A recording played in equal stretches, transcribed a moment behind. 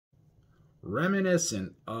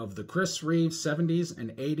Reminiscent of the Chris Reeve 70s and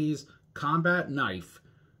 80s combat knife,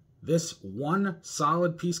 this one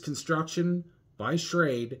solid piece construction by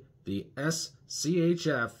SCHRADE, the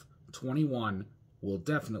SCHF21, will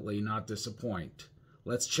definitely not disappoint.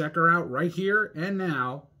 Let's check her out right here and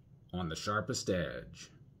now on The Sharpest Edge.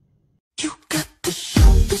 You got the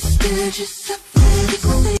sharpest edges.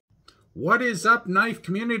 What is up, knife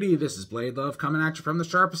community? This is Blade Love coming at you from The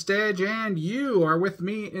Sharpest Edge, and you are with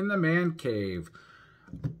me in the man cave.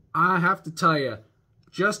 I have to tell you,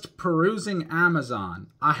 just perusing Amazon,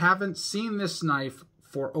 I haven't seen this knife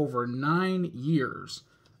for over 9 years,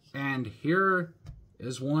 and here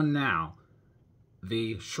is one now.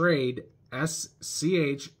 The SCHRADE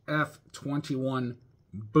SCHF21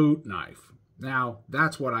 boot knife. Now,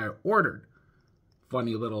 that's what I ordered.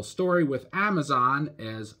 Funny little story with Amazon,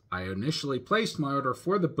 as I initially placed my order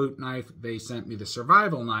for the boot knife, they sent me the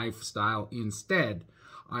survival knife style instead.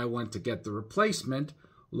 I went to get the replacement.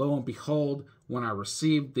 Lo and behold, when I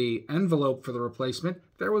received the envelope for the replacement,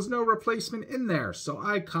 there was no replacement in there. So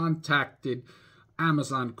I contacted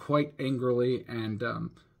Amazon quite angrily and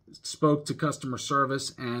spoke to customer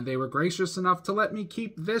service, and they were gracious enough to let me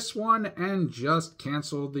keep this one and just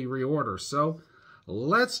cancel the reorder. So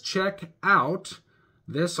let's check out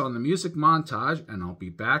this on the music montage, and I'll be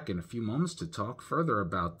back in a few moments to talk further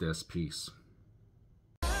about this piece.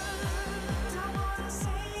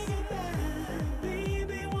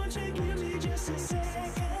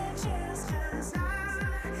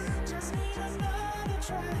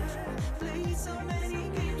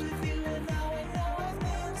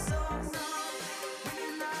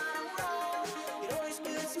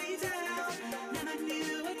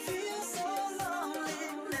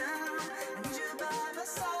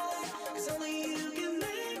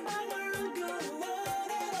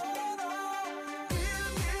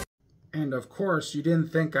 And of course, you didn't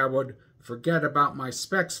think I would forget about my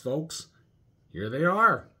specs, folks. Here they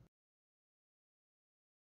are.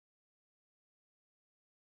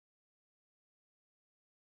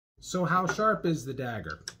 So how sharp is the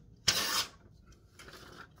dagger?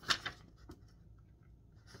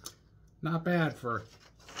 Not bad for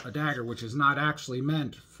a dagger which is not actually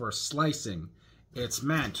meant for slicing. It's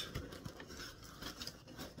meant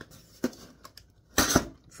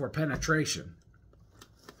for penetration.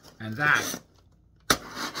 And that,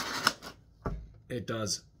 it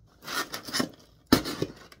does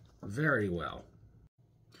very well.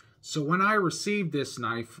 So when I received this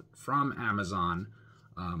knife from Amazon,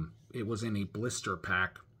 it was in a blister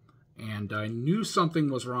pack, and I knew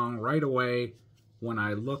something was wrong right away when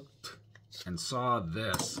I looked and saw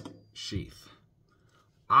this sheath.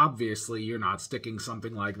 Obviously, you're not sticking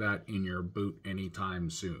something like that in your boot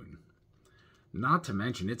anytime soon. Not to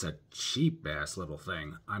mention, it's a cheap-ass little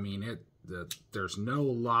thing. I mean, there's no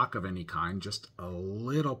lock of any kind, just a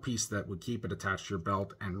little piece that would keep it attached to your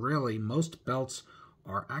belt. And really, most belts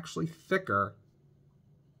are actually thicker.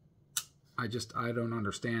 I don't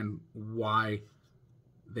understand why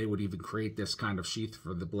they would even create this kind of sheath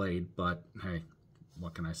for the blade. But hey,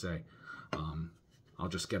 what can I say? I'll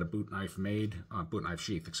just get a boot knife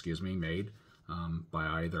sheath, excuse me, made by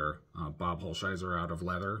either Bob Holsheiser out of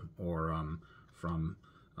leather or from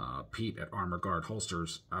Pete at Armor Guard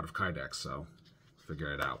Holsters out of Kydex, so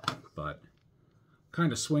figure it out. But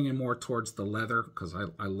kind of swinging more towards the leather because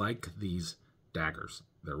I like these daggers.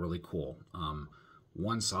 They're really cool.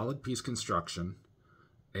 One solid piece construction,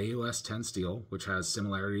 AUS 10 steel, which has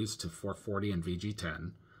similarities to 440 and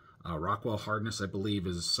VG10. Rockwell hardness, I believe,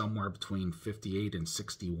 is somewhere between 58 and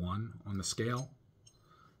 61 on the scale.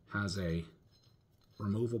 Has a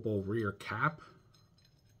removable rear cap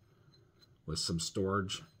with some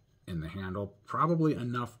storage in the handle, probably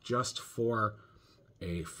enough just for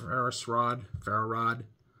a ferro rod.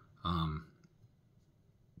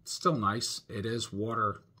 It's still nice. It is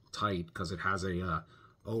watertight because it has a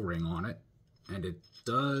O-ring on it, and it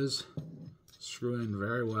does screw in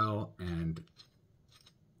very well, and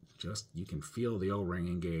just you can feel the O-ring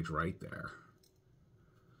engage right there.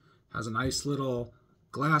 Has a nice little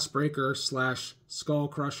glass breaker / skull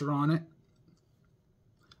crusher on it.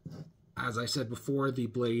 As I said before, the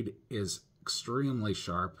blade is extremely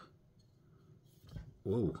sharp.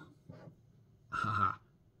 Whoa. Haha.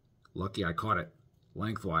 Lucky I caught it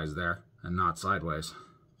lengthwise there and not sideways.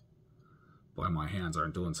 Boy, my hands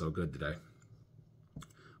aren't doing so good today.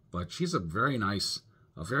 But she's a very nice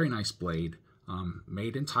blade,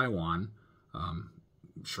 made in Taiwan.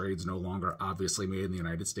 SCHRADE's no longer obviously made in the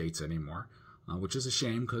United States anymore. Which is a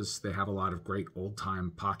shame because they have a lot of great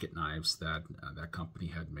old-time pocket knives that that company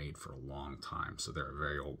had made for a long time. So they're a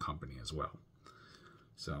very old company as well.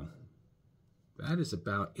 So that is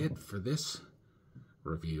about it for this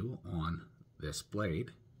review on this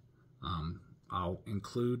blade. I'll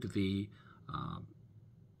include the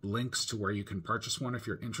links to where you can purchase one if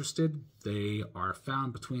you're interested. They are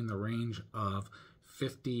found between the range of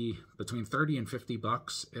between 30 and 50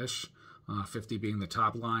 bucks ish. 50 being the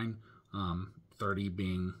top line, 30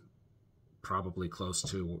 being probably close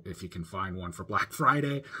to if you can find one for Black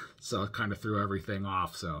Friday. So it kind of threw everything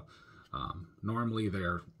off. So normally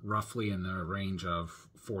they're roughly in the range of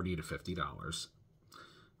 $40 to $50.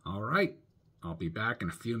 All right, I'll be back in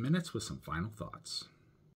a few minutes with some final thoughts.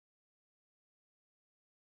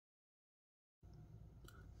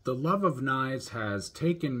 The love of knives has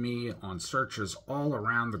taken me on searches all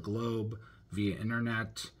around the globe via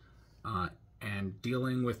internet and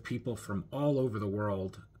dealing with people from all over the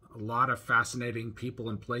world. A lot of fascinating people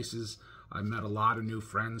and places. I met a lot of new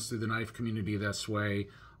friends through the knife community this way.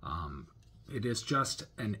 It is just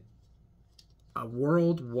a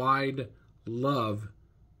worldwide love,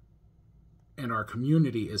 and our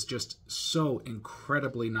community is just so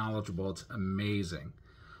incredibly knowledgeable. It's amazing.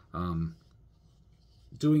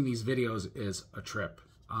 Doing these videos is a trip.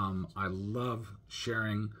 I love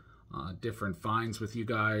sharing different finds with you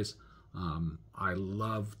guys. I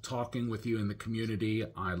love talking with you in the community.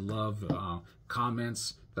 I love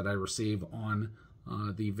comments that I receive on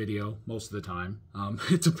the video most of the time.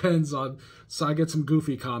 It depends on, so I get some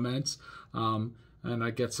goofy comments and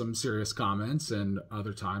I get some serious comments, and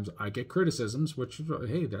other times I get criticisms, which,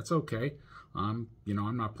 hey, that's okay. You know,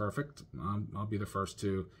 I'm not perfect. I'll be the first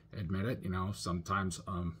to admit it. You know, sometimes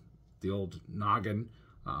the old noggin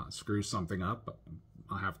screws something up.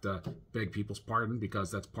 I have to beg people's pardon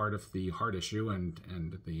because that's part of the heart issue and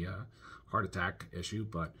the heart attack issue,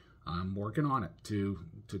 but I'm working on it to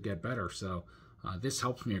get better. So this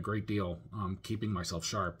helps me a great deal, keeping myself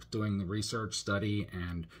sharp. Doing the research, study,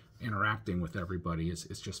 and interacting with everybody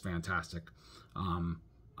is just fantastic.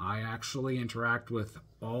 I actually interact with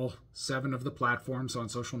all 7 of the platforms on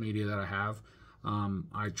social media that I have.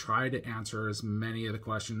 I try to answer as many of the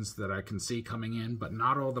questions that I can see coming in, but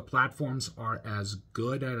not all the platforms are as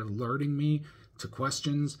good at alerting me to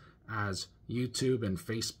questions as YouTube and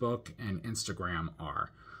Facebook and Instagram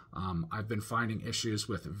are. I've been finding issues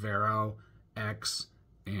with Vero, X,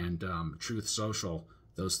 and Truth Social.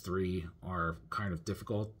 Those 3 are kind of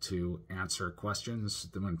difficult to answer questions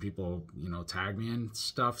when people, you know, tag me and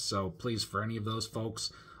stuff. So please, for any of those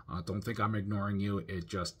folks, don't think I'm ignoring you. It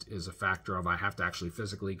just is a factor of I have to actually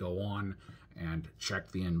physically go on and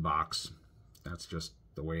check the inbox. That's just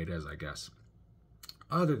the way it is, I guess.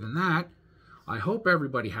 Other than that, I hope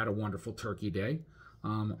everybody had a wonderful Turkey Day.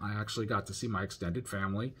 I actually got to see my extended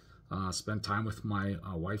family, spend time with my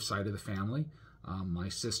wife's side of the family. My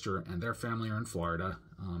sister and their family are in Florida,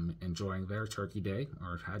 enjoying their Turkey Day,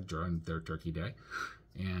 or had during their Turkey Day.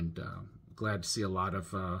 And glad to see a lot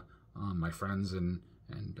of my friends and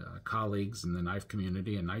colleagues in the knife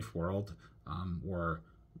community and knife world were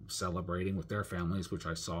celebrating with their families, which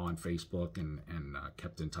I saw on Facebook and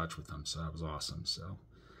kept in touch with them. So that was awesome. So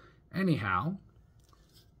anyhow,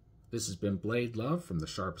 this has been Blade Love from The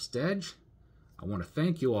Sharpest Edge. I want to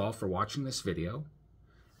thank you all for watching this video.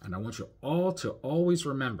 And I want you all to always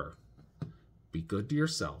remember, be good to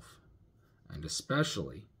yourself, and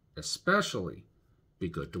especially be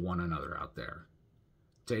good to one another out there.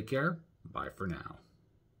 Take care. Bye for now.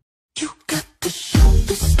 You got the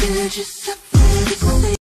sharpest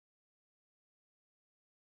edges.